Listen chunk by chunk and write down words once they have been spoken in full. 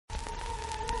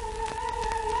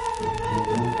You're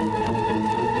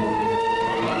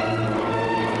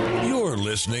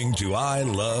listening to I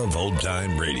Love Old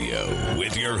Time Radio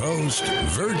with your host,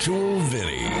 Virtual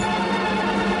Vinny.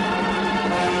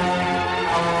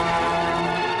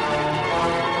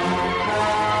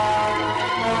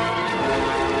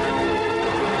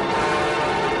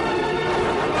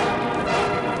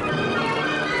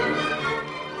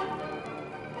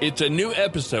 It's a new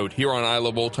episode here on I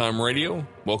Love Old Time Radio.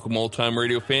 Welcome, Old Time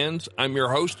Radio fans. I'm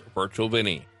your host, Virtual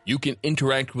Vinny. You can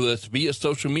interact with us via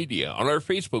social media on our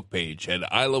Facebook page at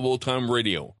I Love Old Time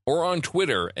Radio or on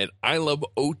Twitter at I Love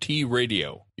OT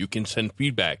Radio. You can send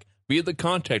feedback via the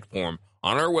contact form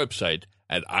on our website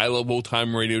at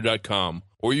iloveoldtimeradio.com,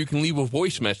 or you can leave a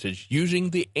voice message using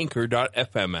the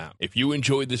Anchor.fm app. If you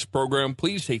enjoyed this program,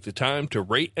 please take the time to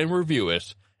rate and review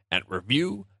us at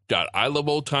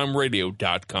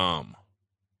review.iloveoldtimeradio.com.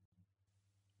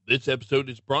 This episode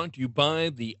is brought to you by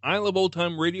the I Love Old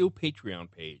Time Radio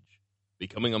Patreon page.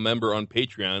 Becoming a member on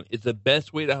Patreon is the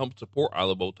best way to help support I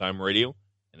Love Old Time Radio,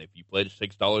 and if you pledge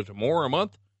 $6 or more a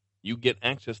month, you get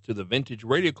access to the Vintage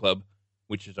Radio Club,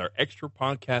 which is our extra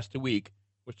podcast a week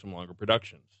with some longer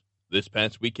productions. This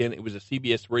past weekend, it was a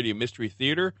CBS Radio Mystery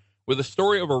Theater with a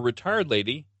story of a retired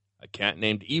lady, a cat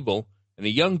named Evil, and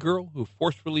a young girl who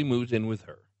forcefully moves in with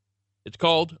her. It's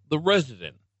called The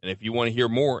Resident, and if you want to hear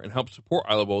more and help support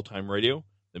I Love Old Time Radio,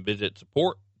 then visit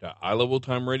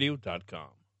support.iloveoldtimeradio.com.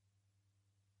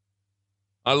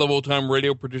 I Love Old Time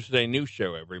Radio produces a new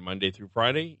show every Monday through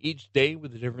Friday, each day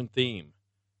with a different theme.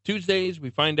 Tuesdays, we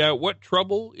find out what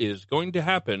trouble is going to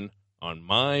happen on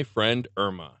My Friend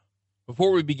Irma.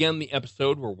 Before we begin the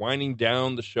episode, we're winding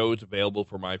down the shows available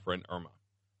for My Friend Irma.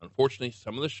 Unfortunately,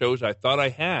 some of the shows I thought I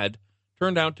had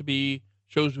turned out to be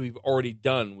shows we've already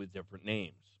done with different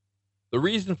names. The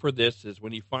reason for this is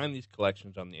when you find these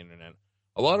collections on the internet,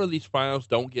 a lot of these files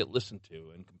don't get listened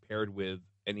to and compared with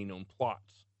any known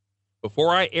plots.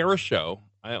 Before I air a show,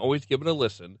 I always give it a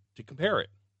listen to compare it.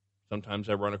 Sometimes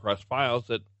I run across files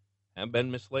that have been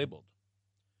mislabeled.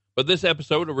 But this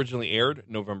episode originally aired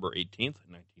November 18th,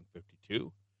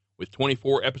 1952, with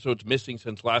 24 episodes missing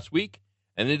since last week,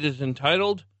 and it is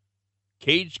entitled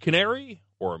Caged Canary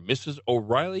or Mrs.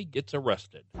 O'Reilly Gets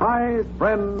Arrested. My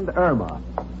Friend Irma.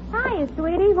 Hiya,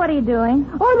 sweetie. What are you doing?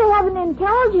 Oh, they have an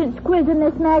intelligence quiz in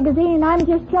this magazine. I'm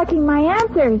just checking my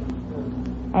answers.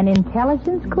 An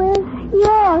intelligence quiz?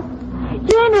 Yes.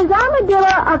 Jane, is Armadillo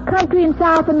a country in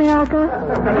South America?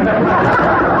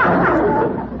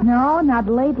 No, not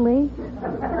lately.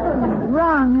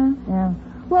 Wrong, huh? Yeah.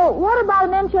 Well, what about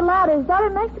an enchilada? Is that a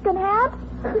Mexican hat?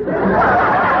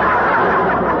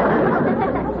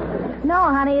 No,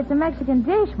 honey, it's a Mexican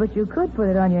dish, but you could put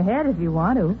it on your head if you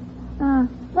want to.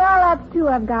 Well, that's two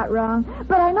I've got wrong.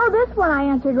 But I know this one I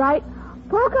answered right.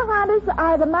 Pocahontas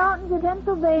are the mountains of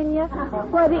Pennsylvania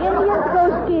where the Indians go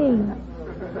skiing.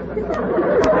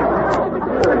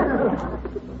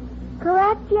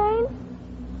 Correct, Jane?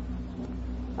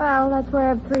 Well, that's where I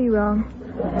have three wrong.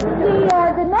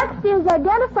 The next is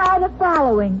identify the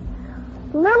following.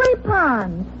 Lily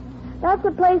Ponds. That's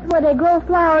a place where they grow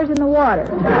flowers in the water.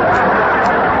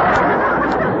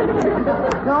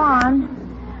 Go on.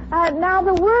 Now,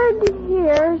 the word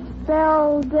here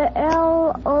spelled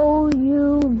L-O-U-V-R-E.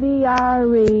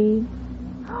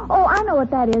 Oh, I know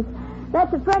what that is.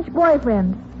 That's a French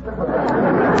boyfriend.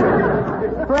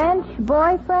 French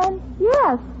boyfriend?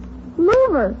 Yes.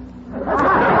 Louvre. Oh,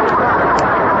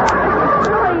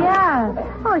 yeah.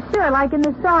 Oh, sure, like in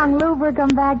the song, Louvre, Come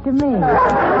Back to Me.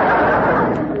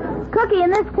 Cookie,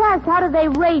 in this test, how do they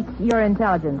rate your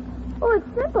intelligence? Oh, it's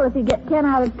simple. If you get 10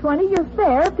 out of 20, you're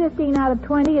fair. 15 out of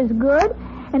 20 is good.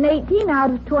 And 18 out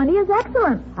of 20 is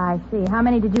excellent. I see. How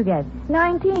many did you get?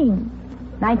 19.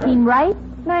 19 right?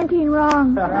 19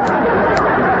 wrong.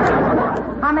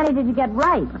 How many did you get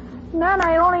right? None.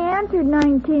 I only answered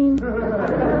 19.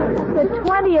 The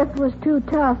 20th was too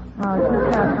tough. Oh,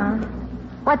 too tough, huh?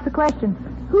 What's the question?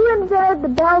 Who invented the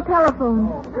Bell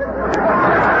telephone?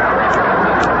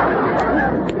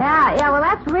 Yeah, well,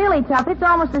 that's really tough. It's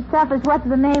almost as tough as what's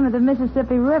the name of the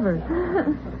Mississippi River.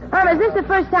 Irma, is this the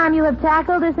first time you have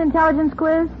tackled this intelligence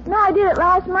quiz? No, I did it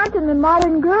last month in the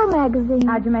Modern Girl magazine.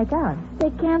 How'd you make out? They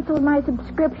canceled my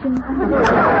subscription.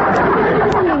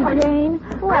 Hey, Jane.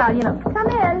 Well, come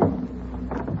in.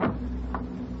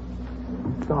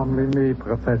 Domnule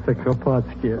Professor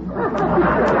Kropotkin.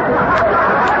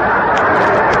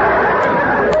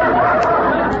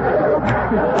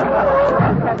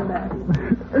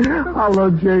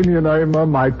 Hello, Janie and Irma,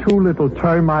 my two little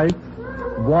termites.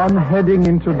 One heading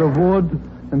into the wood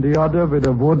and the other with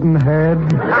a wooden head.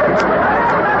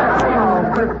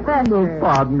 Oh, Professor. Professor.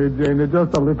 pardon me, Jane. It's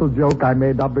just a little joke I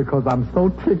made up because I'm so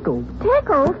tickled.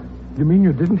 Tickled? You mean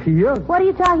you didn't hear? What are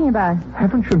you talking about?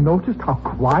 Haven't you noticed how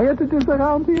quiet it is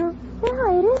around here?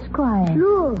 Yeah, it is quiet.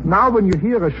 Sure. Now when you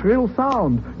hear a shrill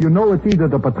sound, you know it's either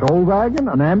the patrol wagon,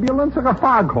 an ambulance, or a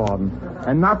foghorn.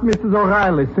 And not Mrs.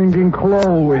 O'Reilly singing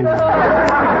Chloe.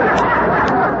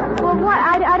 Well, what?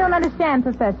 I don't understand,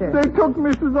 Professor. They took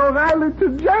Mrs. O'Reilly to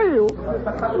jail.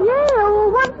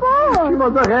 Jail? What for? She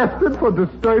was arrested for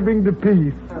disturbing the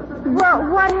peace. Well,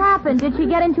 what happened? Did she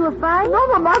get into a fight?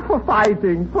 No, not for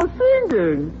fighting, for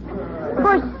singing.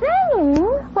 For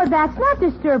singing? Well, that's not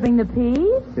disturbing the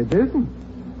peace. It isn't.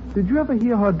 Did you ever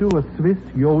hear her do a Swiss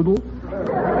yodel?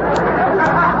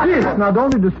 This not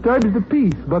only disturbs the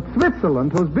peace, but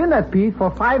Switzerland, who's been at peace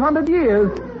for 500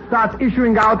 years, starts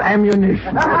issuing out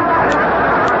ammunition. I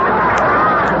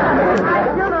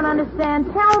still don't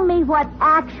understand. Tell me what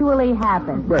actually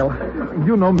happened. Well,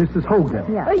 you know Mrs. Hogan.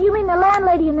 Yeah. You mean the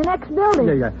landlady in the next building?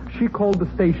 Yeah. She called the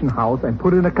station house and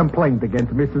put in a complaint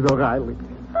against Mrs. O'Reilly.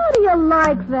 How do you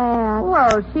like that?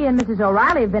 Well, she and Mrs.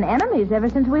 O'Reilly have been enemies ever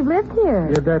since we've lived here.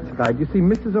 Yeah, that's right. You see,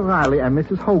 Mrs. O'Reilly and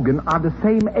Mrs. Hogan are the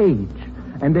same age,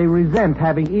 and they resent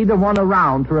having either one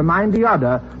around to remind the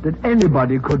other that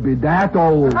anybody could be that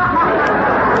old.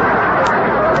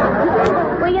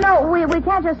 Well, you know, we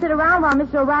can't just sit around while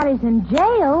Mr. O'Reilly's in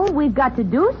jail. We've got to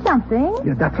do something.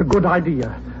 Yeah, that's a good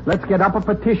idea. Let's get up a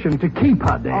petition to keep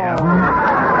her there.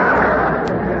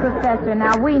 Professor,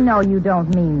 now, we know you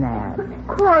don't mean that. Of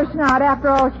course not, after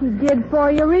all she did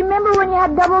for you. Remember when you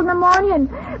had double pneumonia and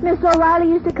Miss O'Reilly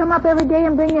used to come up every day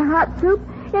and bring you hot soup?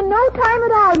 In no time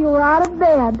at all, you were out of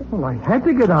bed. Well, I had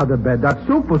to get out of bed. That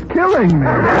soup was killing me.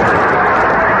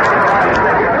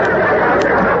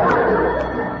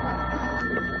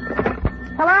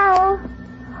 Hello?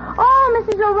 Oh,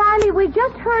 Mrs. O'Reilly, we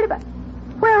just heard about...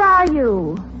 Where are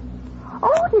you?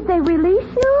 Oh, did they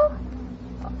release you?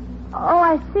 Oh,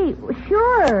 I see.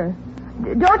 Sure.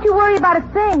 Don't you worry about a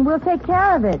thing. We'll take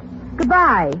care of it.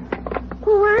 Goodbye.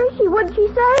 Well, where is she? What did she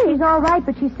say? She's all right,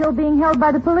 but she's still being held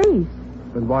by the police.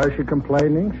 Then why is she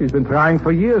complaining? She's been trying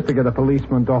for years to get a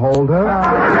policeman to hold her.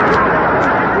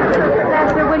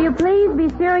 Professor, will you please be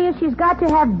serious? She's got to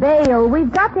have bail.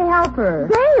 We've got to help her.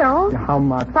 Bail? How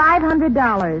much?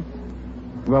 $500.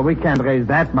 Well, we can't raise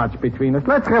that much between us.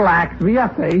 Let's relax. We are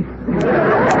safe.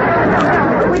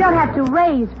 We don't have to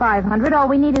raise $500. All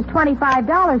we need is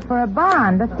 $25 for a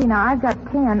bond. Let's see now. I've got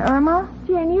 10. Irma?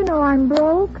 Jen, you know I'm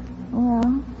broke.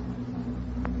 Well.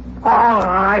 All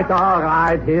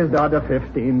right. Here's the other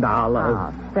 $15.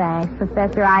 Oh, thanks,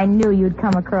 Professor. I knew you'd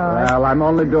come across. Well, I'm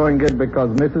only doing it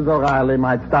because Mrs. O'Reilly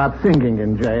might start singing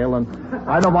in jail, and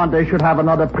I don't want they should have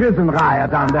another prison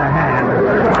riot on their hands.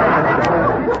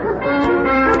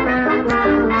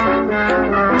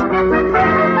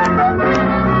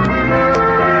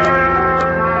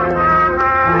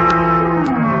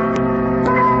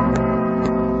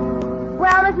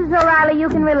 Mrs. O'Reilly, you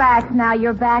can relax now.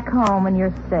 You're back home and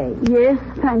you're safe. Yes,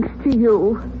 thanks to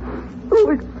you. Oh,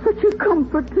 it's such a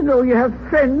comfort to know you have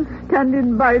friends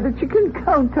standing by that you can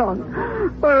count on.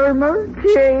 Irma,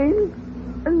 Jane,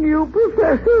 and you,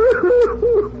 Professor.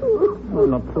 Oh,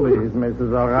 no, please,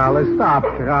 Mrs. O'Reilly, stop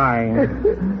crying.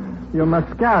 Your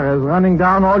mascara is running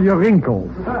down all your wrinkles.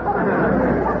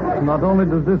 Not only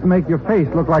does this make your face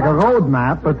look like a road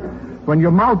map, but when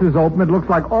your mouth is open, it looks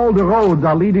like all the roads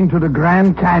are leading to the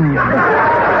Grand Canyon.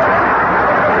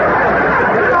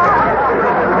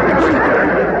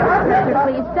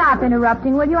 Please stop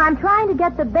interrupting, will you? I'm trying to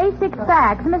get the basic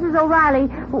facts. Mrs. O'Reilly,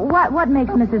 what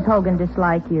makes Mrs. Hogan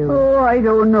dislike you? Oh, I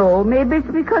don't know. Maybe it's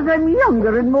because I'm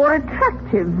younger and more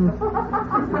attractive.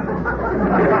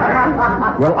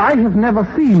 Well, I have never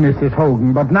seen Mrs.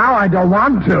 Hogan, but now I don't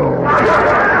want to.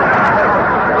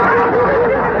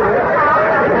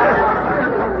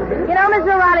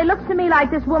 It looks to me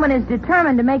like this woman is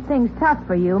determined to make things tough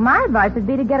for you. My advice would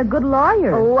be to get a good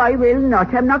lawyer. Oh, I will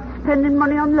not. I'm not spending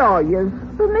money on lawyers.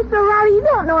 But, Mr. O'Reilly, you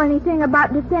don't know anything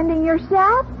about defending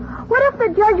yourself. What if the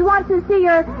judge wants to see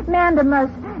your mandamus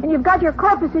and you've got your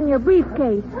corpus in your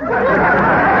briefcase?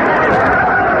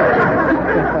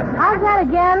 How's that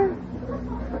again?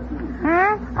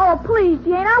 Huh? Oh, please,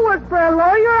 Jane, I work for a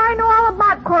lawyer. I know all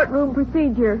about courtroom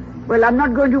procedure. Well, I'm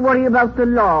not going to worry about the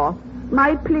law.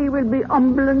 My plea will be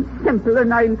humble and simple,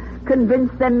 and I'll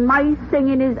convince them my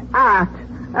singing is art,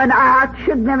 and art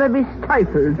should never be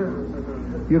stifled.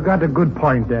 You got a good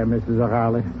point there, Mrs.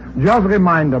 O'Reilly. Just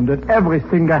remind them that every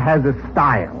singer has a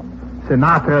style.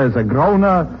 Sinatra is a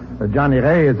groaner, Johnny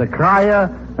Ray is a crier,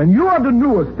 and you are the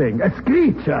newest thing, a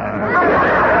screecher.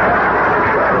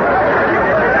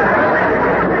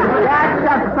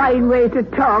 That's a fine way to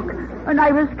talk. And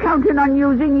I was counting on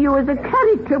using you as a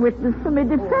character witness for my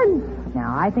defense.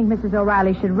 Now, I think Mrs.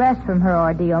 O'Reilly should rest from her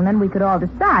ordeal, and then we could all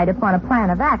decide upon a plan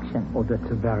of action. Oh, that's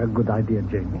a very good idea,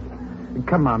 Jamie.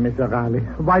 Come on, Miss O'Reilly.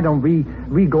 Why don't we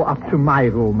go up to my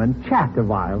room and chat a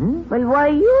while? Well, why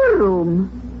your room?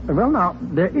 Well, now,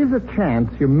 there is a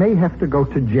chance you may have to go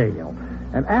to jail.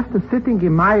 And after sitting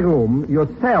in my room, your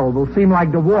cell will seem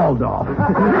like the Waldorf. See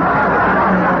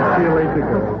you later,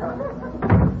 girl.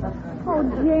 Oh,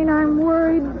 Jane, I'm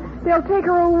worried. They'll take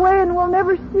her away and we'll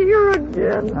never see her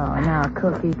again. Oh, now,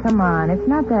 Cookie, come on. It's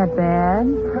not that bad.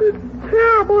 It's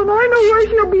terrible, and I know where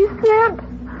she'll be sent.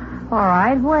 All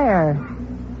right, where?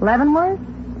 Leavenworth?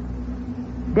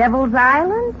 Devil's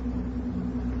Island?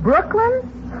 Brooklyn?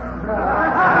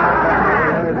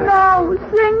 No,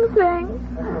 Sing Sing.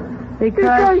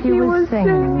 Because she was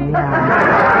singing. Yeah.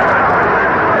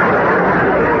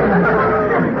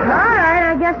 All right,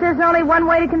 I guess there's only one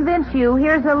way to convince you.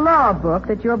 Here's a law book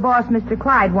that your boss, Mr.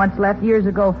 Clyde, once left years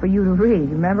ago for you to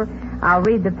read. Remember? I'll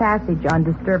read the passage on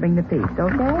disturbing the peace,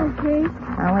 okay? Okay.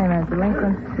 Now, wait a minute.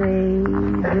 Delinquency,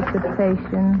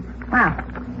 dissipation. Ah,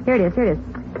 here it is.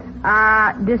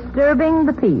 Disturbing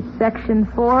the peace, section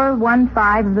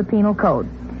 415 of the Penal Code.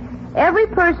 Every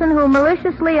person who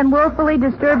maliciously and willfully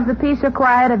disturbs the peace or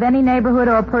quiet of any neighborhood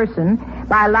or person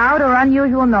by loud or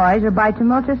unusual noise or by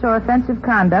tumultuous or offensive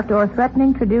conduct or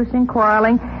threatening, traducing,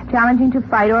 quarreling, challenging to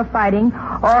fight or fighting,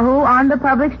 or who on the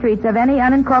public streets of any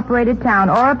unincorporated town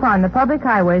or upon the public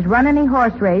highways run any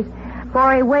horse race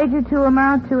for a wager to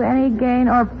amount to any gain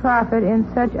or profit in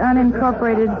such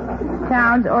unincorporated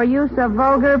towns, or use of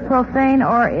vulgar, profane,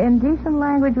 or indecent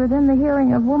language within the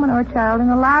hearing of woman or child in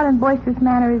a loud and boisterous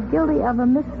manner is guilty of a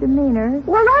misdemeanor.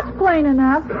 Well, that's plain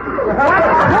enough. What's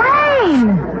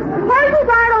plain? Horses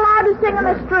aren't allowed to sing in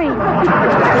the street.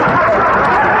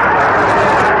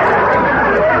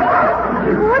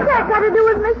 What's that got to do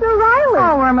with Miss O'Reilly?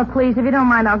 Oh, Irma, please, if you don't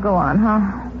mind, I'll go on,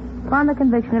 huh? Upon the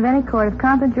conviction of any court of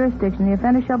competent jurisdiction, the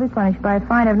offender shall be punished by a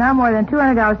fine of not more than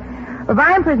 $200 or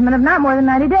by imprisonment of not more than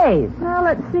 90 days. Well,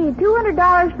 let's see.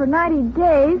 $200 for 90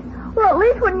 days. Well, at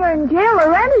least when you're in jail, the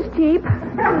rent is cheap.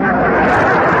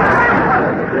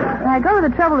 I go to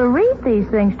the trouble to read these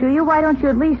things to you. Why don't you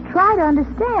at least try to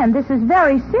understand? This is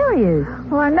very serious.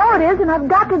 Well, I know it is, and I've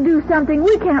got to do something.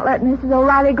 We can't let Mrs.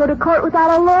 O'Reilly go to court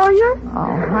without a lawyer.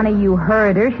 Oh, honey, you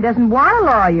heard her. She doesn't want a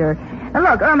lawyer. Now,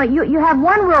 look, Irma, you have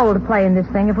one role to play in this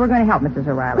thing if we're going to help Mrs.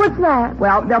 O'Reilly. What's that?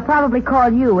 Well, they'll probably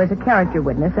call you as a character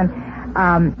witness, and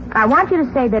I want you to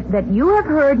say that you have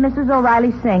heard Mrs.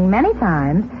 O'Reilly sing many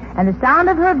times, and the sound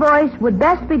of her voice would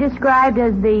best be described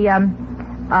as the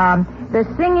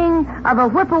singing of a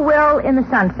whippoorwill in the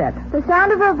sunset. The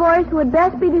sound of her voice would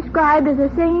best be described as the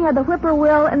singing of the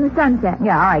whippoorwill in the sunset.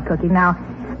 Yeah, all right, Cookie. Now,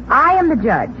 I am the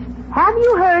judge. Have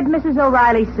you heard Mrs.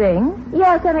 O'Reilly sing?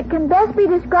 Yes, and it can best be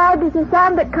described as the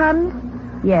sound that comes...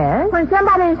 Yes? When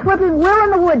somebody is whipping Will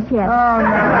in the woodshed. Oh,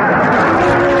 no.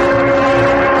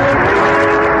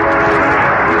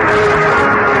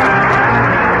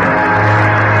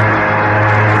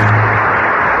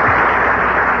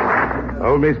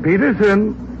 Oh, Miss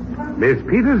Peterson. Miss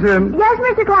Peterson. Yes,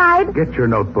 Mr. Clyde? Get your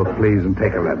notebook, please, and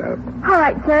take a letter. All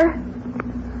right, sir.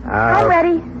 I'm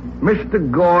ready. Mr.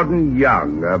 Gordon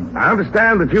Young, I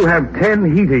understand that you have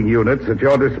 10 heating units at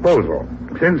your disposal.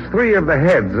 Since 3 of the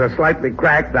heads are slightly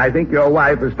cracked, I think your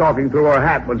wife is talking through her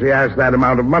hat when she asks that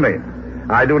amount of money.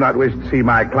 I do not wish to see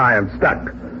my client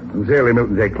stuck. Sincerely,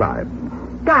 Milton J. Clyde.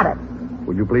 Got it.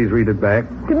 Would you please read it back?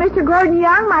 To Mr. Gordon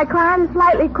Young, my client is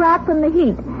slightly cracked from the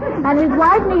heat, and his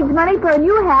wife needs money for a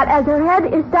new hat as her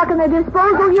head is stuck in the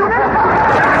disposal unit.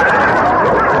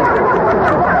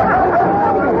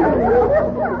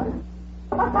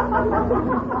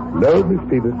 No, Miss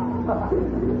Peters.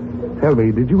 Tell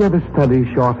me, did you ever study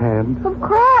shorthand? Of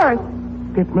course.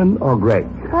 Pittman or Gregg?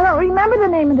 I don't remember the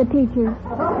name of the teacher.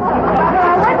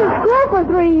 I went to school for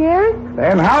 3 years.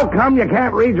 Then how come you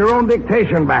can't read your own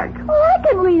dictation back? Oh, I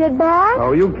can read it back.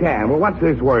 Oh, you can. Well, what's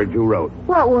this word you wrote?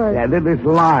 What word? Yeah, this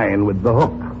line with the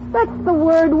hook. That's the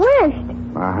word wished.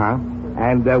 Uh-huh.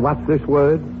 And what's this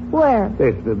word? Where?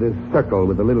 This circle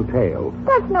with the little tail.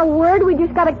 That's no word. We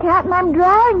just got a cat and I'm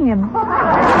drawing him.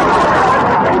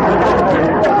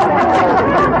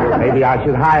 Maybe I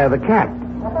should hire the cat.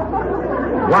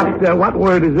 What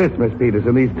word is this, Miss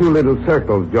Peterson? These 2 little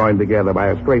circles joined together by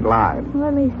a straight line.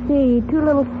 Let me see. 2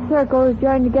 little circles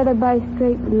joined together by a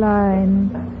straight line.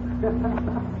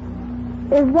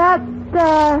 Is that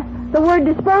the word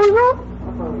disposal?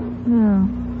 No.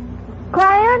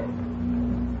 Client?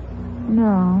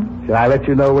 No. Should I let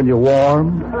you know when you're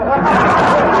warm?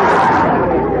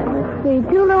 see.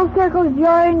 Two little circles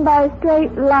joined by a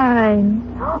straight line.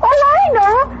 Oh, I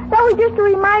know. That was just to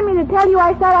remind me to tell you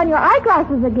I sat on your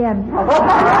eyeglasses again.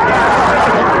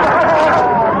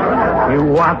 You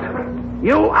what?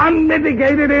 You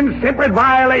unmitigated, insipid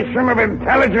violation of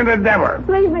intelligent endeavor.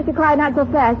 Please, Mr. Clyde, not so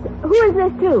fast. Who is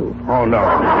this to? Oh, no.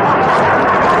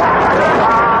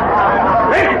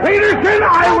 Miss Peterson,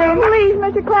 I will... Please,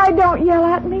 Mr. Clyde, don't yell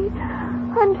at me.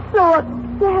 I'm so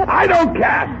upset. I don't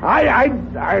care. I...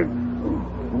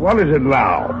 What is it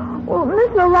now? Well,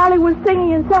 Miss O'Reilly was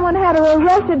singing and someone had her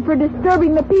arrested for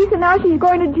disturbing the peace, and now she's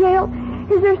going to jail.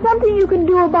 Is there something you can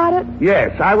do about it?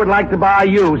 Yes, I would like to buy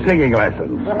you singing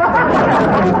lessons.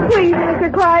 Please,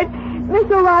 Mr. Clyde. Miss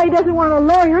O'Reilly doesn't want a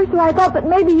lawyer, so I thought that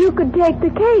maybe you could take the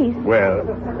case. Well,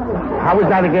 how was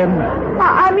that again?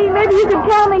 I mean, maybe you could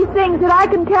tell me things that I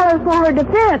can tell her for her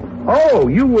defense. Oh,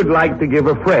 you would like to give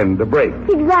a friend a break.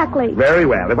 Exactly. Very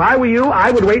well. If I were you,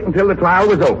 I would wait until the trial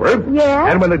was over. Yes?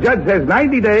 And when the judge says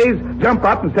 90 days, jump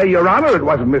up and say, Your Honor, it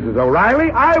wasn't Mrs. O'Reilly.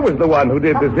 I was the one who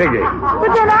did the singing.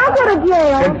 But then I'll go to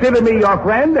jail. Consider me your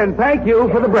friend, and thank you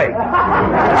for the break.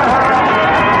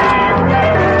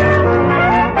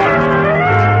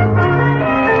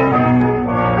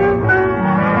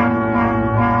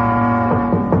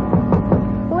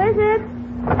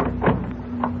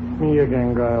 Me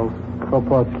again, Giles.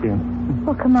 Kropotkin.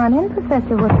 Well, come on in,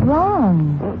 Professor. What's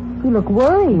wrong? You look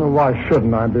worried. Well, why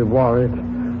shouldn't I be worried?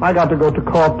 I got to go to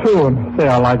court, too, and say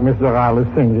I like Mr. O'Reilly's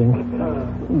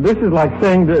singing. This is like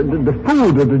saying the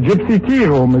food at the Gypsy Tea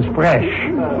Room is fresh.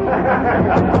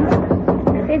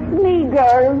 It's me,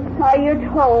 girls. Are you at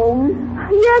home?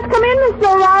 Yes, come in, Mr.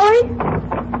 O'Reilly.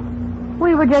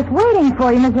 We were just waiting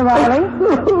for you, Miss O'Reilly.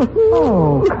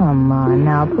 Oh, come on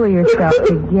now. Pull yourself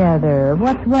together.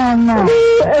 What's wrong now?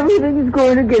 Everything is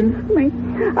going against me.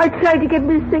 I tried to get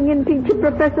my singing teacher,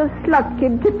 Professor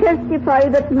Slutkin, to testify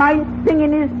that my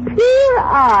singing is pure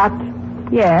art.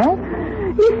 Yes?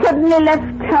 He suddenly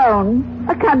left town.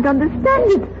 I can't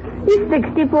understand it. He's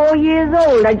 64 years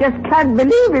old. I just can't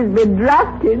believe he's been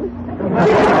drafted.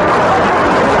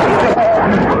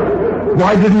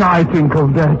 Why didn't I think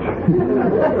of that?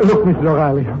 Look, Mr.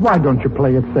 O'Reilly, why don't you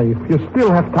play it safe? You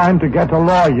still have time to get a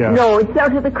lawyer. No, it's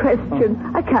out of the question.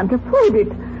 I can't afford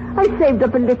it. I saved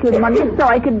up a little money so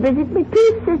I could visit my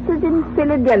two sisters in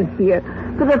Philadelphia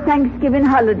for the Thanksgiving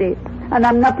holiday, and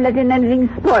I'm not letting anything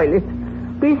spoil it.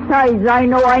 Besides, I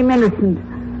know I'm innocent.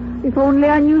 If only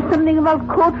I knew something about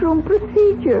courtroom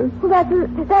procedure. Well, that's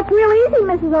real easy,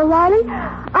 Mrs. O'Reilly.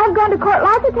 I've gone to court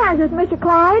lots of times with Mr.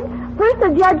 Clyde. First, the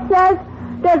judge says,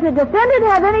 does the defendant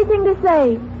have anything to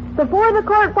say? Before the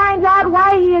court finds out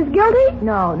why he is guilty?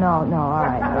 No, all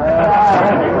right.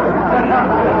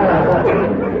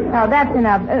 Now, that's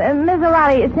enough. Ms.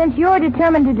 O'Reilly, since you're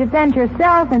determined to defend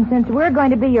yourself and since we're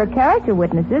going to be your character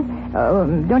witnesses,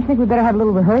 don't you think we better have a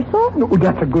little rehearsal? No,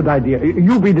 that's a good idea.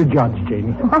 You be the judge,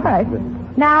 Janie. All right.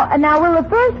 Now, will the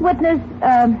first witness,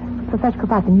 Professor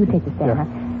Kropotkin, you take the stand, huh?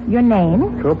 Your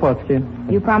name? Kropotkin.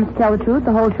 You promise to tell the truth,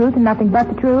 the whole truth, and nothing but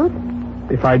the truth?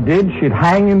 If I did, she'd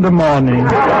hang in the morning.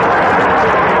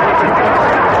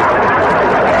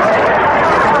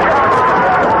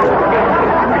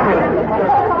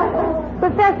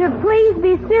 Professor, please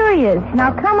be serious.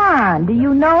 Now, come on. Do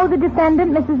you know the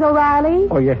defendant, Mrs. O'Reilly?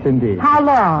 Oh, yes, indeed. How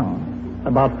long?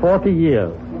 About 40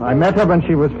 years. I met her when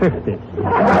she was 50.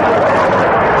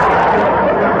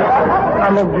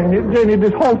 Now, look, Janie,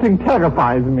 this whole thing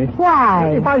terrifies me.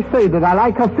 Why? If I say that I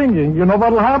like her singing, you know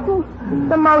what'll happen?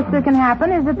 The most that can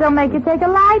happen is that they'll make you take a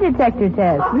lie detector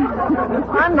test.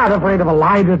 I'm not afraid of a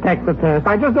lie detector test.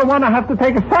 I just don't want to have to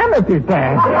take a sanity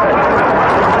test.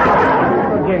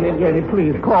 Jenny,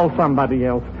 please, call somebody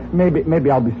else. Maybe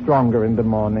I'll be stronger in the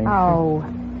morning. Oh.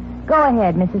 Go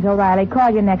ahead, Mrs. O'Reilly.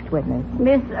 Call your next witness.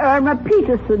 Miss Irma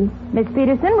Peterson. Miss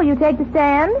Peterson, will you take the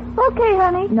stand? Okay,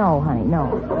 honey. No, honey,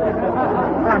 no.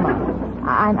 Irma,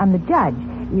 I'm the judge.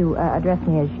 You address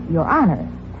me as Your Honor.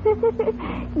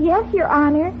 Yes, Your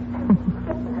Honor.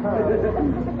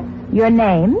 Your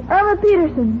name? Irma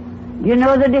Peterson. You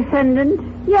know the defendant?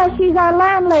 Yes, she's our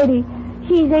landlady.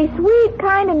 She's a sweet,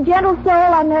 kind, and gentle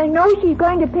soul, and I know she's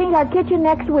going to paint our kitchen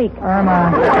next week.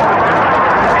 Irma,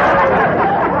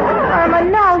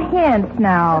 no hints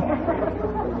now.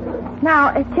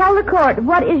 Now, tell the court,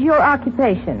 what is your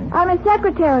occupation? I'm a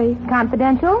secretary.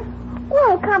 Confidential?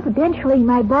 Well, confidentially,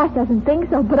 my boss doesn't think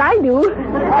so, but I do.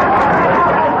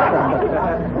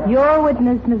 Your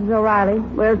witness, Mrs. O'Reilly.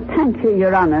 Well, thank you,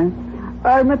 Your Honor.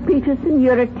 Irma Peterson,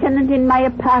 you're a tenant in my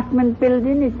apartment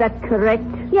building, is that correct?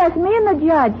 Yes, me and the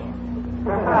judge.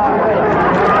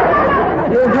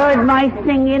 You heard my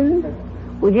singing?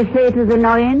 Would you say it was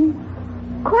annoying?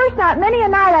 Of course not. Many a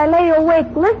night I lay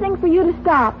awake listening for you to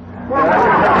stop.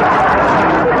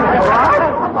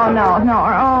 Oh, no.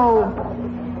 Oh.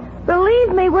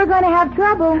 Believe me, we're going to have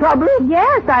trouble. Trouble?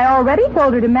 Yes, I already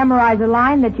told her to memorize a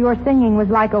line that your singing was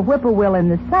like a whippoorwill in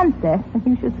the sunset.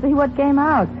 You should see what came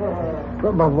out.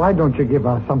 But why don't you give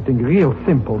us something real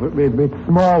simple with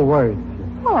small words?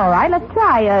 Well, all right, let's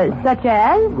try. Such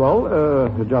as? Well,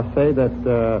 just say that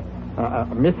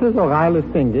Mrs. O'Reilly's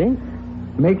singing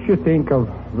makes you think of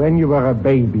when you were a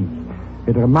baby.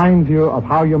 It reminds you of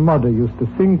how your mother used to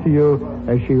sing to you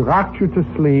as she rocked you to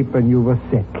sleep when you were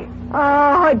sick.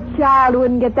 Oh, a child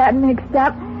wouldn't get that mixed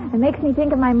up. It makes me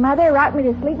think of my mother rocked me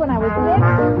to sleep when I was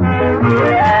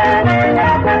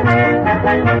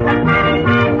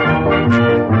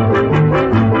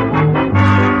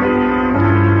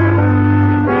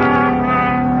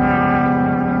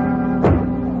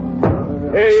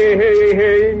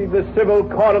Hey, the Civil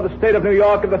Court of the State of New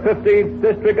York of the 15th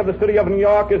District of the City of New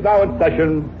York is now in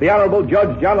session. The Honorable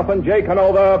Judge Jonathan J.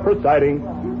 Canova presiding.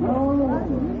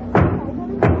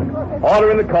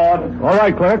 Order in the court. All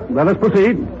right, clerk. Let us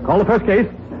proceed. Call the first case.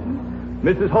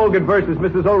 Mrs. Hogan versus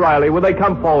Mrs. O'Reilly. Will they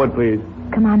come forward, please?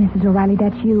 Come on, Mrs. O'Reilly,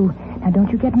 that's you. Now, don't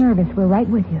you get nervous. We're right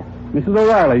with you. Mrs.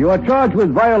 O'Reilly, you are charged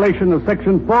with violation of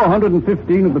Section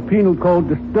 415 of the Penal Code,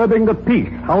 disturbing the peace.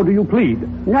 How do you plead?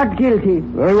 Not guilty.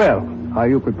 Very well. Are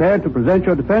you prepared to present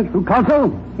your defense through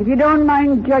counsel? If you don't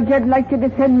mind, Judge, I'd like to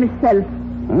defend myself.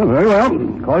 Very well.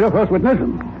 Call your first witness.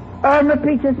 Irma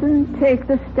Peterson, take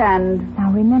the stand. Now,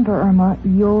 remember, Irma,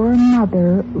 your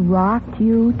mother rocked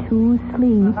you to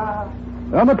sleep.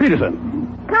 Irma Peterson.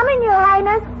 Coming, Your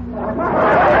Highness.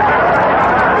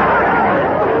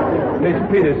 Miss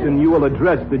Peterson, you will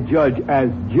address the judge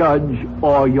as Judge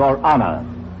or Your Honor.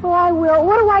 Oh, I will.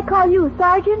 What do I call you,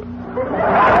 Sergeant?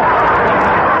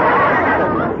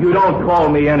 You don't call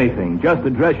me anything. Just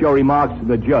address your remarks to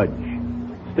the judge.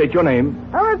 State your name.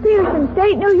 Irma Peterson,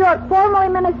 State New York, formerly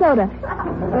Minnesota.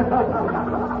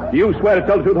 You swear to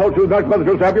tell the truth, whole truth, nothing but the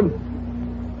truth, have you?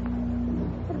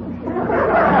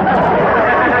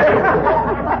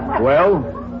 Well?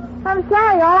 I'm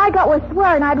sorry, all I got was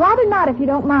swear, and I'd rather not if you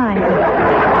don't mind.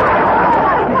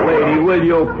 Lady, will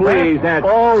you please answer?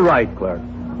 All right, clerk.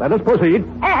 Let us proceed.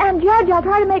 And Judge, I'll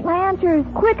try to make my answer as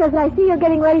quick as I see you're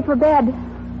getting ready for bed.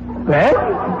 Bed?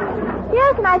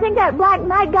 Yes, and I think that black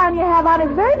nightgown you have on is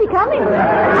very becoming.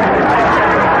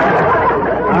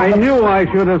 I knew I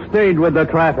should have stayed with the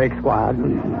traffic squad.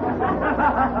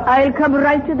 I'll come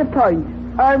right to the point.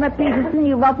 Irma Peterson,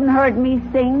 you've often heard me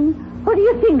sing. What do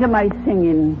you think of my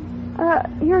singing?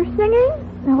 You're singing?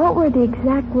 Now, what were the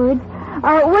exact words?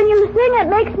 When you sing, it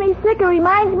makes me sick. It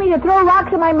reminds me to throw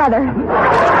rocks at my mother.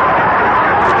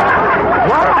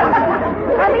 What?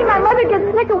 I mean, my mother gets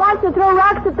sick and wants to throw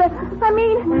rocks at the... I'm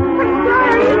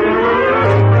sorry.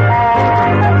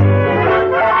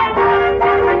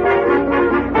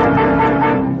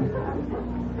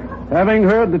 Having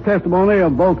heard the testimony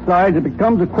of both sides, it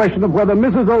becomes a question of whether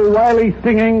Mrs. O'Reilly's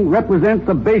singing represents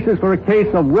the basis for a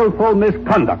case of willful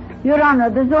misconduct. Your Honor,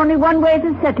 there's only one way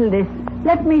to settle this.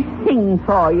 Let me sing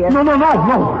for you. No. Don't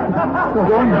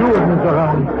do it, Miss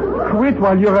O'Reilly. Quit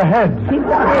while you're ahead.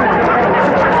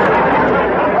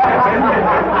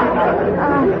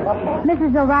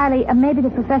 Mrs. O'Reilly, maybe the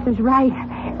professor's right.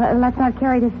 Let's not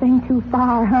carry this thing too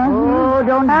far, huh? Oh,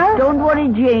 don't worry,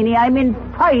 Janie. I'm in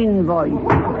fine voice.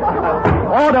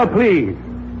 Order, please.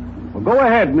 Well, go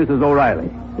ahead, Mrs. O'Reilly.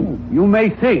 You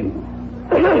may sing.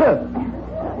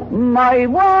 My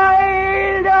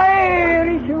wild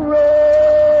Irish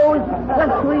rose,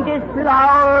 the sweetest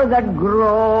flower that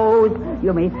grows.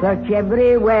 You may search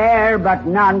everywhere, but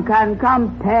none can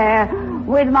compare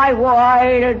with my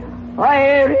wild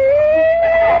Irish rose.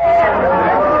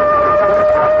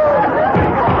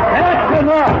 That's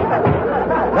enough.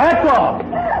 That's all.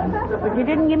 But you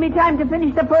didn't give me time to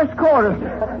finish the first chorus.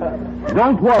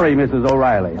 Don't worry, Mrs.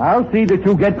 O'Reilly. I'll see that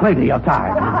you get plenty of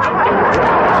time.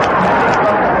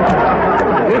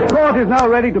 This court is now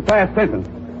ready to pass sentence.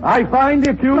 I find the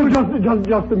accused...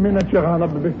 Just a minute, Your Honor,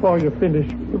 before you finish.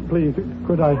 Please,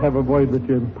 could I have a word with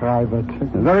you in private?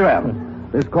 Very well.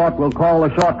 This court will call a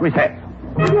short recess.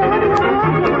 What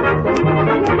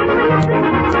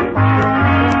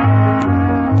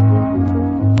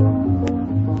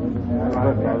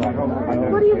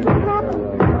do you think happened?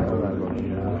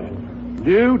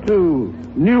 Due to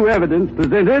new evidence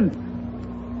presented,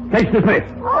 case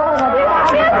dismissed.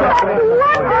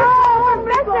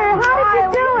 Professor, how did you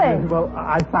do it? Well,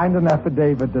 I signed an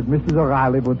affidavit that Mrs.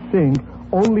 O'Reilly would sing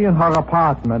only in her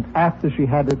apartment after she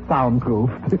had it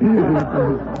soundproofed.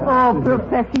 Oh,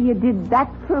 Professor, you did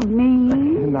that for me?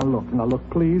 Now look,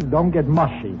 please, don't get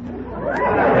mushy.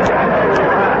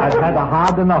 I've had a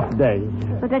hard enough day.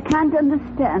 But I can't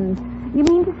understand. You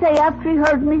mean to say after he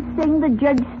heard me sing, the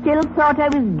judge still thought I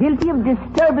was guilty of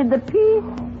disturbing the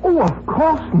peace? Oh, of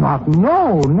course not.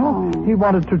 No. He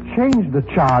wanted to change the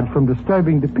charge from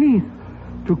disturbing the peace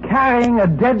to carrying a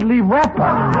deadly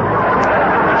weapon.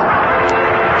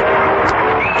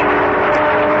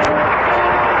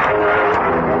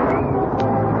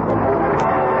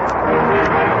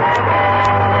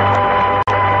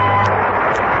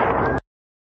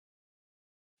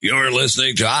 You're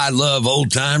listening to I Love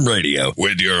Old Time Radio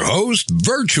with your host,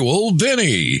 Virtual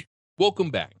Vinny. Welcome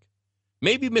back.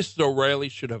 Maybe Mrs. O'Reilly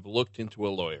should have looked into a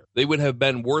lawyer. They would have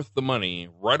been worth the money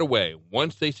right away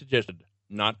once they suggested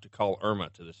not to call Irma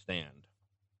to the stand.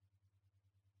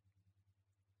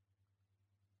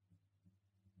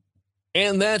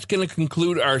 And that's going to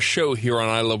conclude our show here on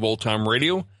I Love Old Time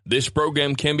Radio. This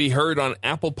program can be heard on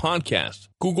Apple Podcasts,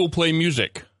 Google Play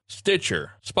Music,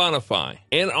 Stitcher, Spotify,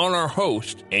 and on our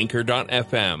host,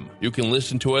 Anchor.fm. You can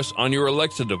listen to us on your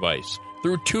Alexa device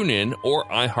through TuneIn or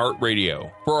iHeartRadio.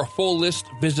 For a full list,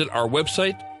 visit our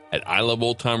website at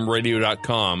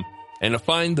iloveoldtimeradio.com and to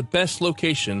find the best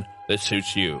location that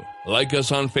suits you. Like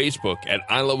us on Facebook at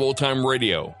I Love Old Time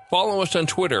Radio. Follow us on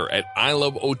Twitter at I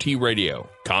Love OT Radio.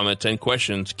 Comments and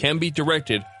questions can be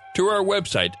directed to our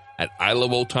website at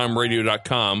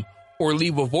iloveoldtimeradio.com or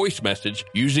leave a voice message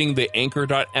using the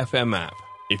Anchor.fm app.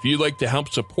 If you'd like to help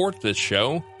support this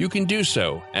show, you can do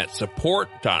so at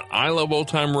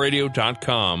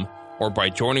support.iloveoldtimeradio.com or by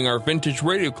joining our Vintage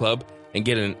Radio Club and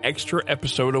get an extra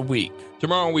episode a week.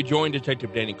 Tomorrow we join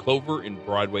Detective Danny Clover in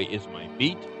Broadway Is My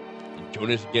Beat. And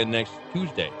join us again next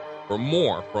Tuesday for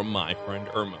more from my friend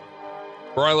Irma.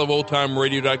 For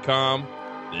iloveoldtimeradio.com,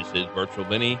 this is Virtual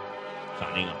Vinny,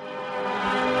 signing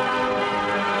off.